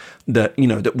opportunity that,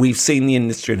 that we've seen the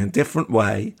industry in a different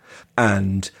way.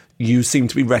 And you seem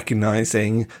to be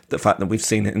recognizing the fact that we've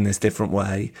seen it in this different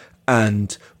way.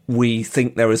 And we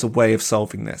think there is a way of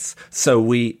solving this. So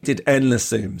we did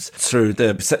endless Zooms through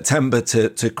the September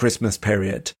to Christmas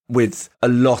period with a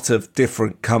lot of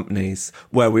different companies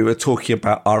where we were talking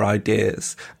about our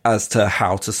ideas as to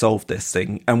how to solve this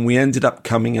thing. And we ended up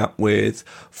coming up with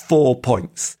 4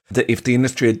 points that if the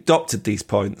industry adopted these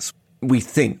points, we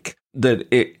think that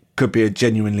it could be a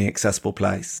genuinely accessible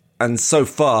place. And so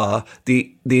far,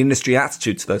 the industry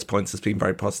attitude to those points has been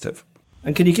very positive.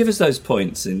 And can you give us those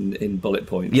points in bullet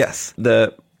points? Yes.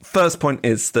 The first point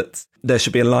is that there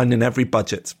should be a line in every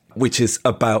budget which is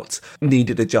about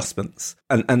needed adjustments.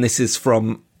 And this is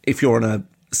from, if you're on a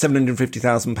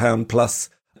 £750,000 plus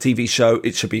TV show,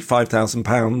 it should be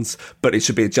 £5,000, but it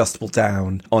should be adjustable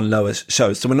down on lower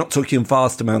shows. So we're not talking a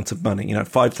vast amount of money.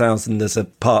 5,000 as a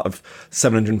part of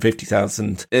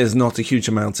 750,000 is not a huge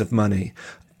amount of money,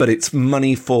 but it's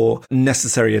money for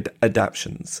necessary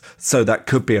adaptations. So that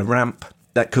could be a ramp.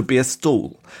 That could be a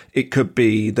stall. It could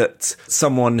be that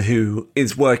someone who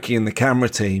is working in the camera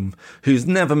team, who's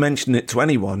never mentioned it to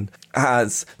anyone,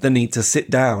 has the need to sit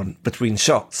down between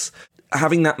shots.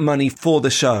 Having that money for the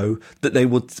show that they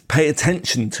would pay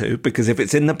attention to, because if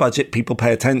it's in the budget, people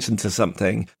pay attention to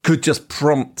something, could just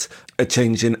prompt a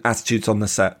change in attitudes on the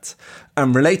set.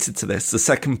 And related to this, the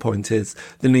second point is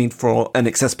the need for an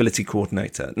accessibility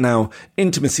coordinator. Now,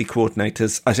 intimacy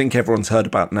coordinators, I think everyone's heard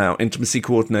about now. Intimacy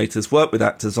coordinators work with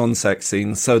actors on sex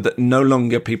scenes so that no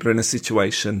longer people are in a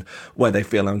situation where they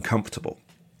feel uncomfortable.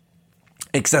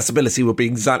 Accessibility would be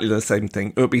exactly the same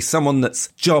thing. It would be someone that's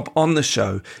job on the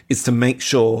show is to make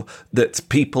sure that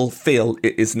people feel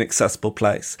it is an accessible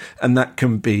place. And that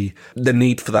can be the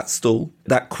need for that stall,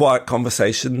 that quiet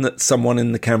conversation that someone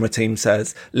in the camera team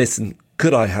says, listen,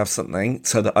 could I have something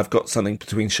so that I've got something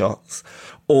between shots?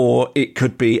 Or it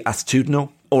could be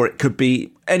attitudinal, or it could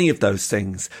be any of those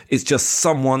things. It's just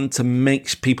someone to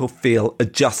make people feel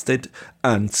adjusted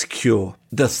and secure.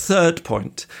 The third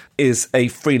point is a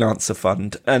freelancer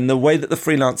fund. And the way that the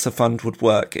freelancer fund would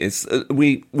work is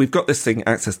we've got this thing,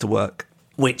 Access to Work,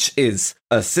 which is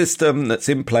a system that's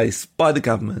in place by the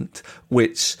government,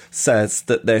 which says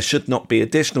that there should not be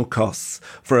additional costs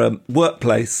for a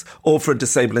workplace or for a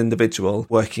disabled individual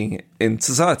working in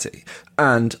society.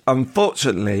 And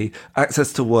unfortunately,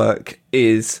 Access to Work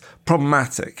is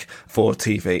problematic for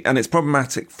TV, and it's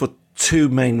problematic for two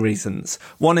main reasons.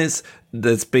 One is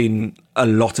there's been a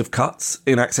lot of cuts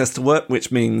in Access to Work,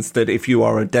 which means that if you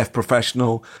are a deaf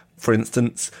professional, for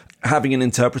instance, having an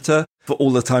interpreter for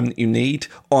all the time that you need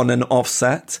on an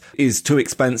offset is too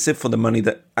expensive for the money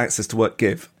that Access to Work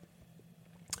give.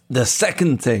 The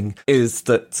second thing is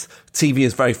that TV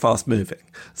is very fast moving.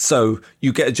 So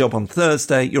you get a job on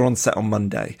Thursday, you're on set on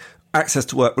Monday. Access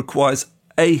to Work requires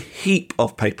a heap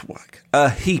of paperwork.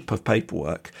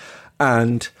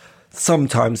 And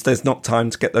sometimes there's not time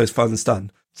to get those funds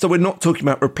done. So we're not talking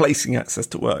about replacing Access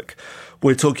to Work.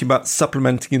 We're talking about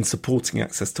supplementing and supporting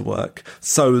Access to Work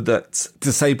so that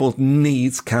disabled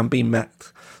needs can be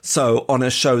met. So on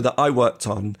a show that I worked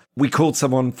on, we called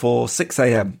someone for 6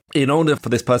 a.m. In order for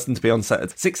this person to be on set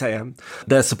at 6 a.m.,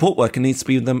 their support worker needs to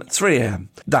be with them at 3 a.m.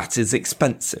 That is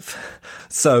expensive.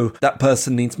 So that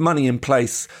person needs money in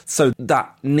place so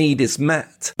that need is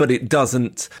met, but it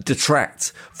doesn't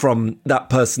detract from that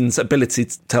person's ability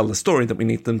to tell the story that we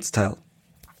need them to tell.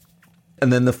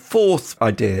 And then the fourth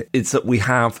idea is that we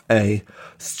have a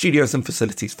studios and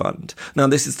facilities fund. Now,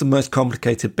 this is the most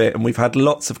complicated bit, and we've had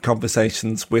lots of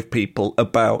conversations with people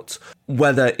about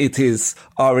whether it is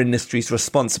our industry's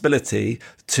responsibility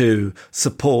to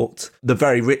support the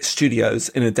very rich studios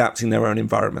in adapting their own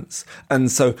environments. And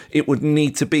so it would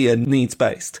need to be a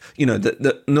needs-based.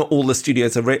 That not all the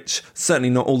studios are rich, certainly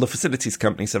not all the facilities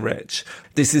companies are rich.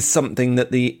 This is something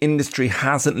that the industry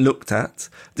hasn't looked at.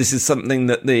 This is something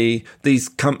that these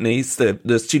companies,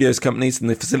 the studios companies and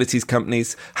the facilities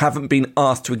companies, haven't been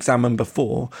asked to examine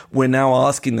before. We're now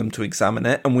asking them to examine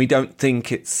it, and we don't think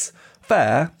it's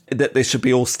fair that this should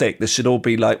be all stick. This should all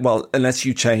be like, well, unless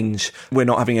you change, we're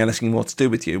not having anything more to do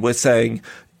with you. We're saying,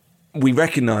 we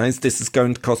recognise this is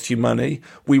going to cost you money.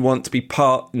 We want to be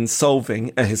part in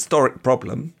solving a historic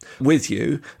problem with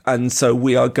you. And so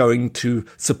we are going to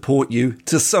support you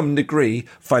to some degree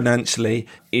financially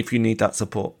if you need that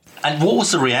support. And what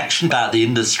was the reaction about the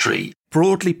industry?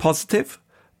 Broadly positive.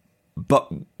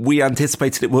 But we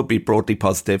anticipated it would be broadly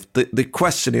positive. The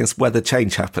question is whether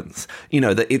change happens.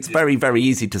 That it's very, very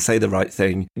easy to say the right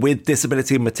thing. With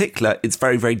disability in particular, it's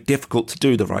very, very difficult to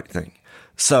do the right thing.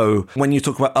 So when you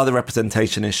talk about other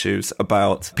representation issues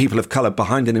about people of colour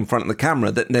behind and in front of the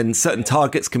camera, that then certain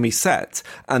targets can be set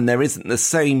and there isn't the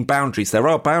same boundaries. There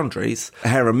are boundaries,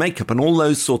 hair and makeup and all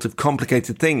those sort of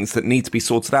complicated things that need to be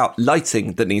sorted out,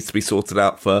 lighting that needs to be sorted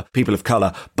out for people of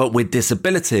colour. But with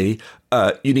disability,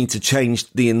 you need to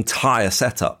change the entire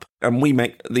setup. And we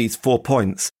make these 4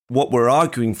 points. What we're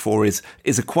arguing for is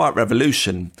a quiet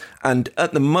revolution. And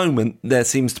at the moment, there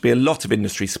seems to be a lot of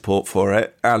industry support for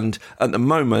it. And at the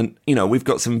moment, we've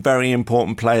got some very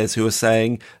important players who are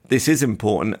saying this is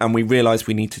important and we realise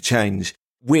we need to change.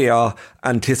 we are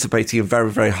anticipating a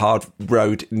very, very hard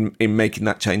road in making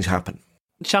that change happen.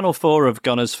 Channel 4 have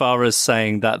gone as far as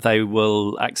saying that they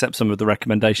will accept some of the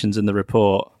recommendations in the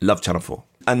report. Love Channel 4.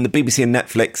 And the BBC and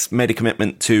Netflix made a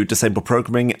commitment to disabled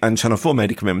programming, and Channel 4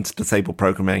 made a commitment to disabled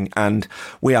programming. And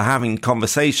we are having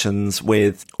conversations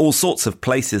with all sorts of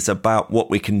places about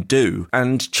what we can do.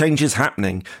 And change is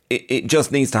happening. It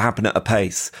just needs to happen at a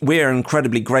pace. We are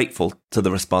incredibly grateful to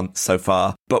the response so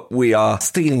far, but we are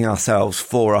steeling ourselves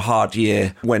for a hard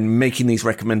year when making these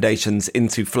recommendations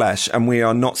into flesh. And we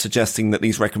are not suggesting that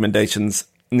these recommendations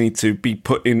need to be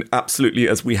put in absolutely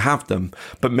as we have them,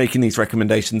 but making these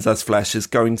recommendations as flesh is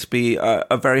going to be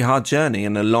a very hard journey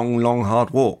and a long, long,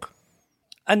 hard walk.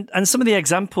 And some of the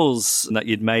examples that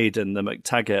you'd made in the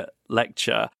McTaggart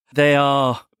lecture, they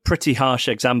are pretty harsh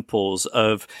examples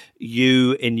of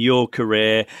you in your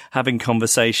career having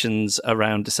conversations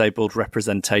around disabled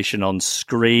representation on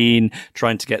screen,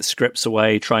 trying to get scripts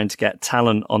away, trying to get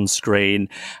talent on screen,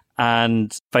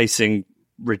 and facing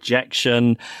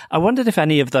rejection. I wondered if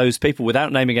any of those people,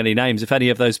 without naming any names, if any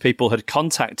of those people had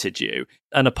contacted you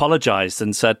and apologised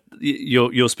and said,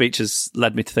 your speech has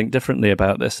led me to think differently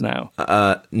about this now.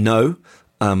 No.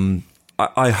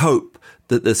 I hope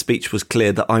that the speech was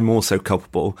clear that I'm also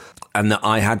culpable and that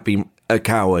I had been a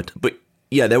coward. But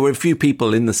yeah, there were a few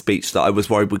people in the speech that I was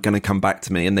worried were going to come back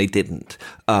to me, and they didn't.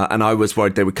 And I was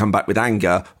worried they would come back with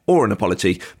anger or an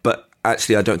apology, but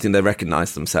actually, I don't think they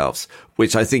recognise themselves,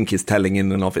 which I think is telling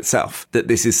in and of itself, that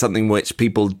this is something which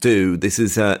people do. This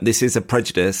is a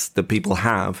prejudice that people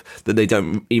have that they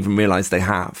don't even realise they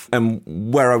have. And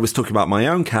where I was talking about my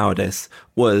own cowardice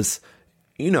was,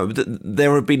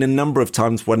 there have been a number of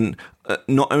times when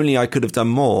not only I could have done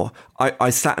more, I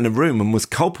sat in a room and was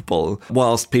culpable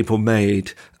whilst people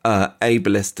made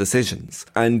ableist decisions.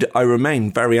 And I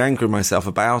remain very angry with myself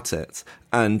about it.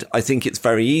 And I think it's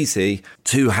very easy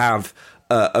to have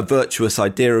a virtuous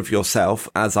idea of yourself,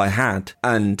 as I had,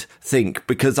 and think,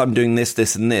 because I'm doing this,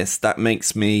 this and this, that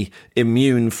makes me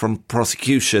immune from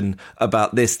prosecution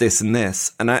about this, this and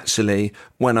this. And actually,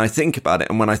 when I think about it,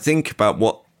 and when I think about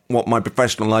what my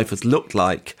professional life has looked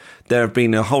like, there have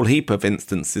been a whole heap of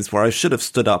instances where I should have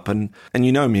stood up and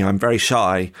you know me, I'm very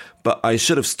shy, but I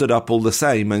should have stood up all the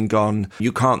same and gone,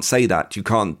 you can't say that, you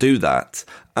can't do that.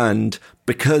 And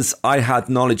because I had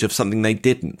knowledge of something they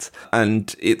didn't,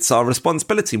 and it's our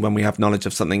responsibility when we have knowledge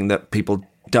of something that people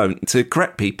don't to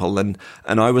correct people, and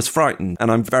I was frightened, and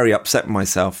I'm very upset with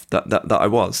myself that I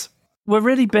was. We're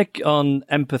really big on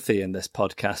empathy in this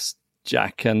podcast,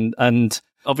 Jack, and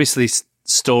obviously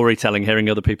storytelling, hearing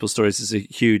other people's stories is a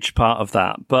huge part of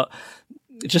that. But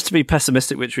just to be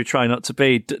pessimistic, which we try not to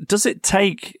be, does it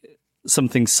take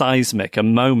something seismic, a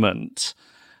moment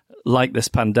like this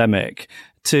pandemic,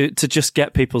 to just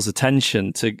get people's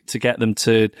attention, to get them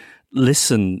to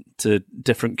listen to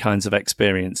different kinds of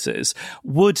experiences?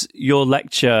 Would your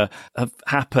lecture have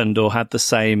happened or had the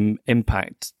same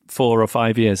impact 4 or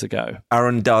 5 years ago?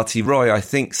 Arundhati Roy, I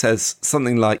think, says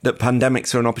something like that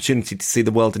pandemics are an opportunity to see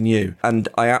the world anew. And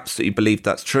I absolutely believe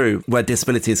that's true where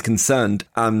disability is concerned,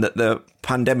 and that the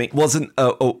pandemic wasn't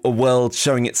a world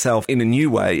showing itself in a new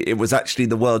way. It was actually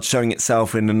the world showing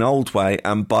itself in an old way.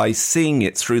 And by seeing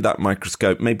it through that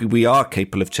microscope, maybe we are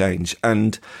capable of change.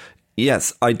 And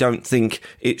yes, I don't think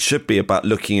it should be about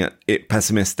looking at it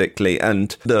pessimistically.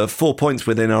 And the 4 points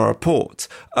within our report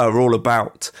are all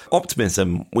about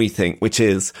optimism, we think, which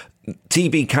is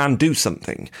TV can do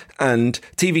something. And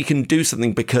TV can do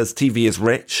something because TV is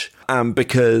rich, and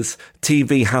because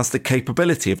TV has the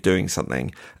capability of doing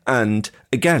something. And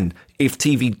again, if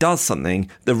TV does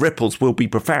something, the ripples will be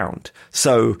profound.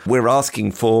 So we're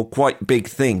asking for quite big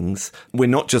things. We're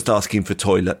not just asking for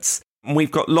toilets.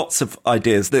 We've got lots of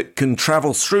ideas that can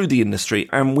travel through the industry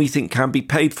and we think can be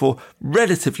paid for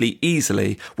relatively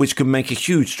easily, which can make a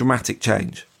huge dramatic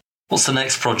change. What's the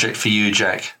next project for you,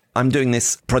 Jack? I'm doing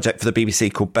this project for the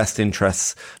BBC called Best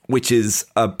Interests, which is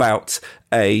about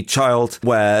a child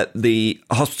where the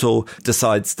hospital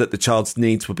decides that the child's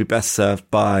needs would be best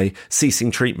served by ceasing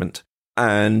treatment,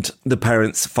 and the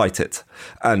parents fight it.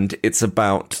 And it's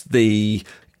about the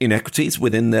inequities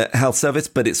within the health service,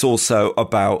 but it's also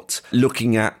about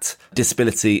looking at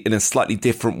disability in a slightly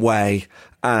different way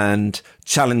and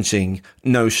challenging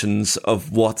notions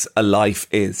of what a life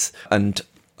is. And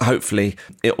hopefully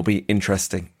it will be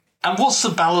interesting. And what's the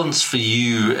balance for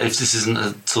you, if this isn't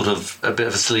a sort of a bit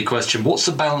of a silly question, what's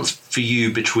the balance for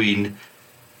you between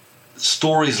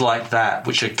stories like that,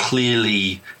 which are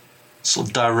clearly sort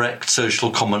of direct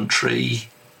social commentary,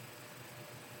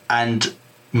 and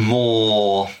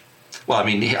more well, I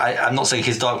mean, I'm not saying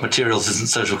his Dark Materials isn't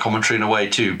social commentary in a way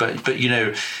too, but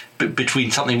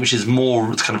between something which is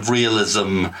more kind of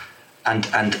realism and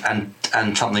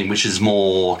something which is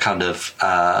more kind of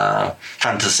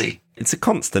fantasy. It's a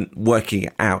constant working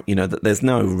it out, that there's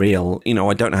no real,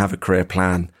 I don't have a career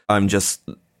plan. I'm just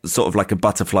sort of like a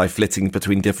butterfly flitting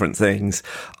between different things.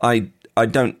 I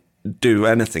don't do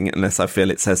anything unless I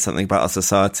feel it says something about our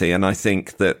society. And I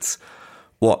think that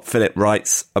what Philip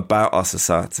writes about our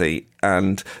society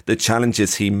and the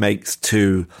challenges he makes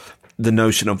to the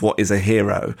notion of what is a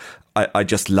hero, I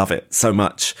just love it so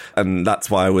much. And that's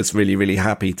why I was really, really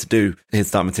happy to do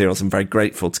his Dark Materials. I'm very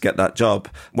grateful to get that job.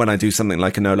 When I do something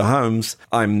like Enola Holmes,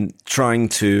 I'm trying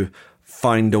to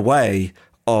find a way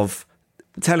of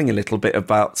telling a little bit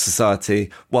about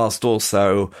society whilst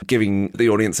also giving the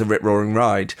audience a rip-roaring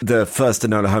ride. The first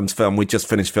Enola Holmes film, we just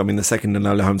finished filming the second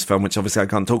Enola Holmes film, which obviously I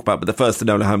can't talk about, but the first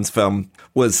Enola Holmes film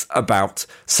was about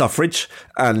suffrage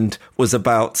and was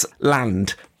about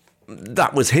land.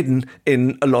 That was hidden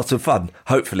in a lot of fun,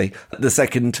 hopefully. The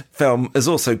second film has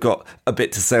also got a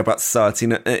bit to say about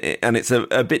society, and it's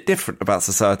a bit different about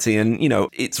society. And,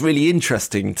 it's really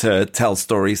interesting to tell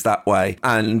stories that way.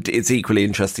 And it's equally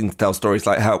interesting to tell stories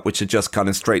like Help, which are just kind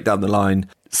of straight down the line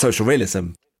social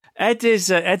realism.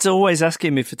 Ed's always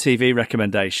asking me for TV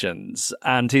recommendations,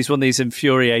 and he's one of these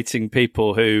infuriating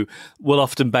people who will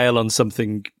often bail on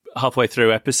something halfway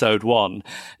through episode 1.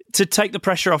 To take the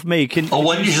pressure off me,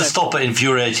 why don't you just stop at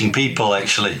infuriating people,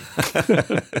 actually?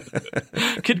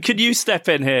 Can you step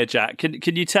in here, Jack?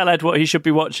 Can you tell Ed what he should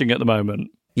be watching at the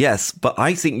moment? Yes, but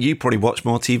I think you probably watch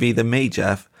more TV than me,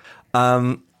 Jeff.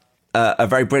 A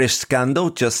Very British Scandal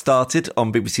just started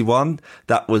on BBC One.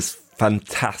 That was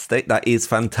fantastic. That is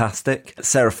fantastic.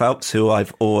 Sarah Phelps, who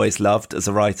I've always loved as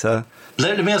a writer.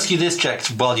 Let me ask you this, Jack,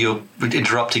 while you're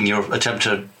interrupting your attempt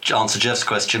to answer Jeff's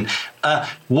question.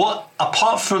 What,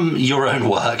 apart from your own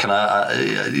work, and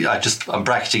I'm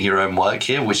bracketing your own work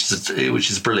here, which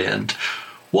is brilliant.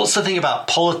 What's the thing about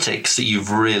politics that you've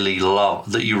really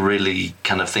loved, that you really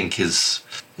kind of think is,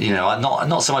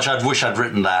 not so much I wish I'd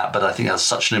written that, but I think that's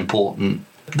such an important.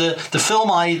 The film,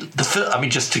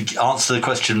 just to answer the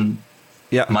question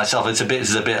myself, it's a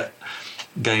bit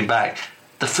going back.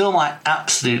 The film I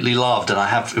absolutely loved, and I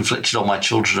have inflicted on my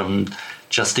children,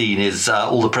 Justine, is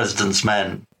All the President's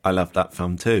Men. I love that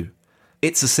film too.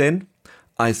 It's a Sin,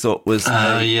 I thought was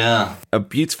a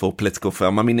beautiful political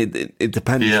film. I mean, it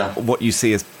depends what you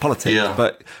see as politics,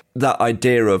 but that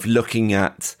idea of looking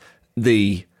at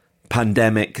the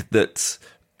pandemic that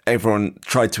everyone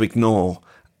tried to ignore,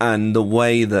 and the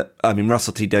way that,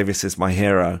 Russell T Davies is my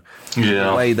hero.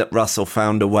 Yeah. The way that Russell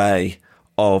found a way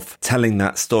of telling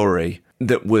that story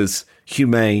that was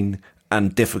humane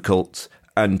and difficult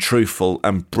and truthful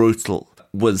and brutal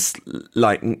was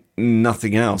like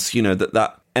nothing else.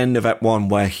 That end of Act 1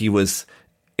 where he was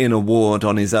in a ward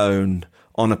on his own,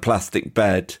 on a plastic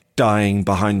bed, dying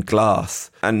behind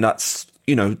glass. And that's,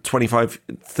 25,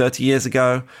 30 years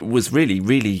ago, was really,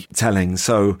 really telling.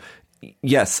 So,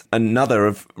 yes, another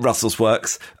of Russell's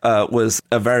works was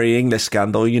A Very English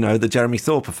Scandal, the Jeremy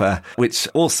Thorpe affair, which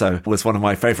also was one of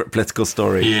my favourite political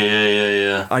stories.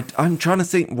 Yeah. I'm trying to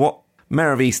think what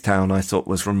Mayor of Easttown I thought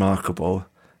was remarkable.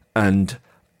 And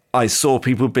I saw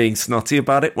people being snotty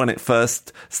about it when it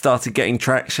first started getting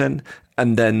traction.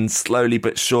 And then slowly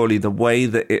but surely, the way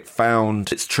that it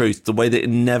found its truth, the way that it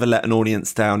never let an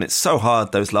audience down. It's so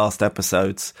hard, those last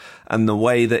episodes. And the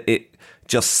way that it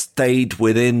just stayed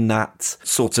within that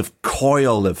sort of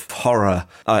coil of horror,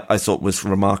 I thought was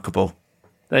remarkable.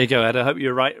 There you go, Ed. I hope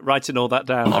you're writing all that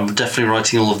down. I'm definitely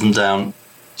writing all of them down.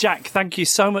 Jack, thank you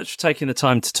so much for taking the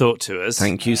time to talk to us.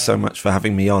 Thank you so much for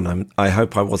having me on. I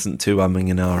hope I wasn't too umming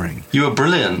and ahhing. You were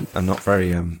brilliant. I'm not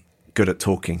very good at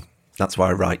talking. That's why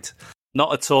I write.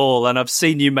 Not at all. And I've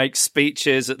seen you make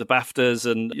speeches at the BAFTAs,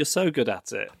 and you're so good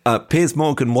at it. Piers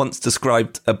Morgan once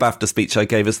described a BAFTA speech I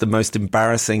gave as the most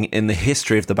embarrassing in the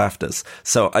history of the BAFTAs.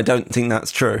 So I don't think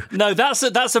that's true. No, that's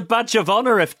a badge of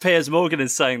honour if Piers Morgan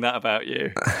is saying that about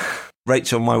you.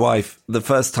 Rachel, my wife, the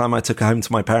first time I took her home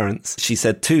to my parents, she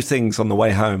said two things on the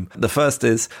way home. The first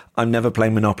is, I'm never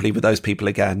playing Monopoly with those people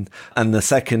again. And the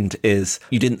second is,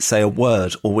 you didn't say a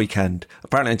word all weekend.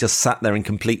 Apparently I just sat there in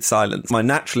complete silence. My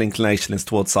natural inclination is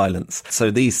towards silence. So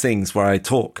these things where I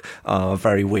talk are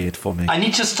very weird for me. I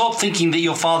need to stop thinking that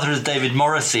your father is David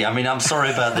Morrissey. I'm sorry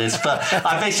about this, but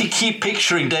I basically keep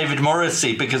picturing David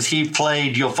Morrissey because he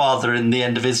played your father in The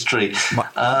End of History. My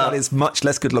dad is much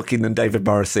less good looking than David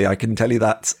Morrissey, I can tell you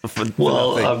that.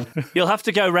 You'll have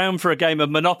to go round for a game of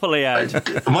Monopoly, Ed.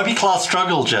 It might be Class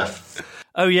Struggle, Jeff.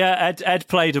 Oh yeah, Ed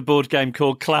played a board game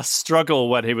called Class Struggle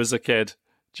when he was a kid.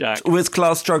 Jack. Was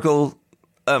class struggle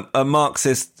a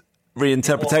Marxist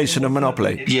reinterpretation of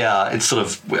Monopoly? Yeah, it's sort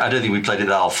of, I don't think we played it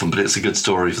that often, but it's a good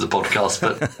story for the podcast.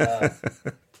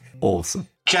 But Awesome.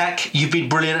 Jack, you've been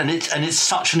brilliant, and it's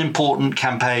such an important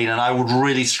campaign, and I would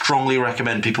really strongly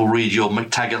recommend people read your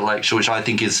McTaggart lecture, which I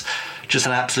think is just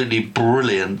an absolutely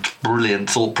brilliant,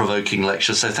 thought-provoking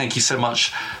lecture. So thank you so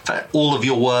much for all of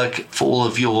your work, for all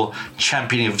of your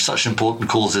championing of such important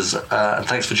causes, and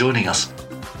thanks for joining us.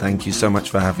 Thank you so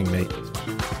much for having me.